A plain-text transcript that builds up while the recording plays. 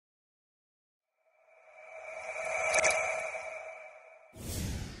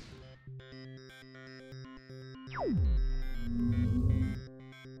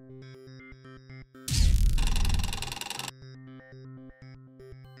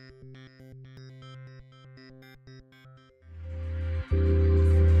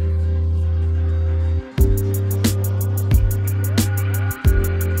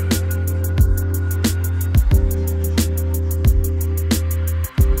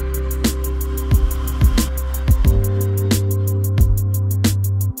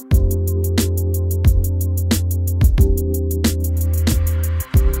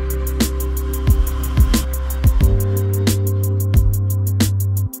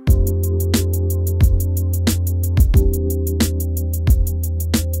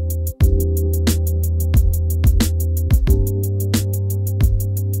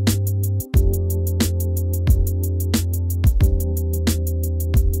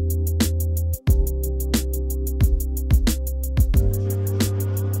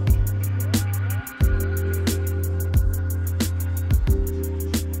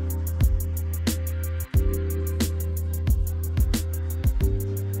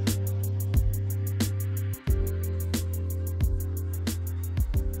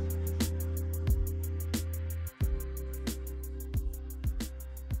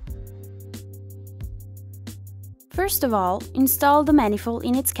First of all, install the manifold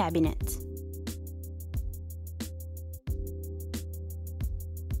in its cabinet.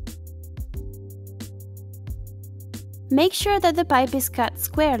 Make sure that the pipe is cut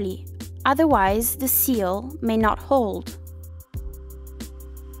squarely, otherwise the seal may not hold.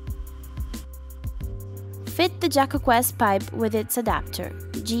 Fit the Giacoqest pipe with its adapter,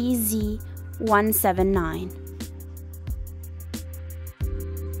 GZ179.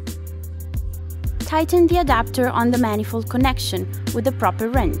 Tighten the adapter on the manifold connection with the proper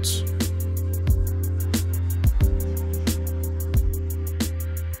wrench.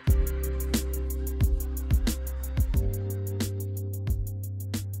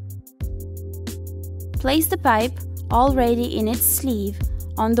 Place the pipe, already in its sleeve,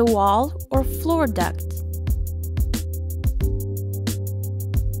 on the wall or floor duct.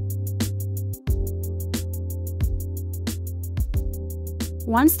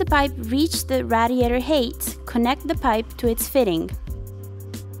 Once the pipe reaches the radiator height, connect the pipe to its fitting.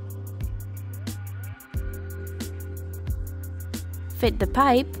 Fit the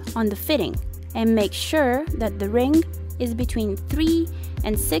pipe on the fitting and make sure that the ring is between 3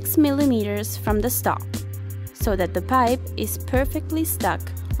 and 6 mm from the stop, so that the pipe is perfectly stuck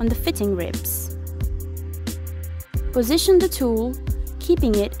on the fitting ribs. Position the tool,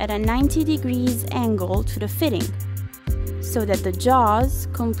 keeping it at a 90 degrees angle to the fitting, so that the jaws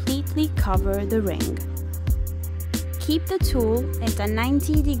completely cover the ring. Keep the tool at a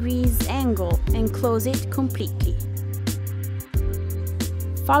 90 degrees angle and close it completely.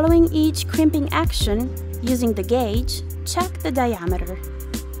 Following each crimping action, using the gauge, check the diameter.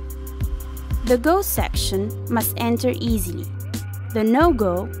 The go section must enter easily. The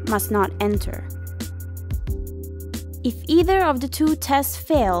no-go must not enter. If either of the two tests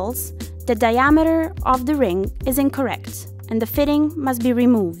fails, the diameter of the ring is incorrect and the fitting must be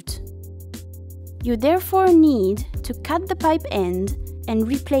removed. You therefore need to cut the pipe end and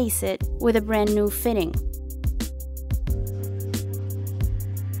replace it with a brand new fitting.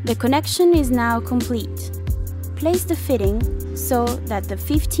 The connection is now complete. Place the fitting so that the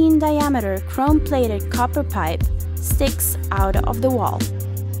 15 diameter chrome-plated copper pipe sticks out of the wall.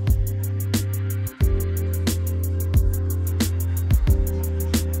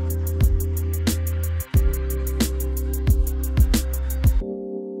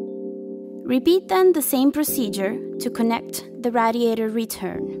 Repeat then the same procedure to connect the radiator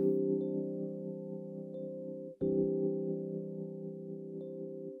return.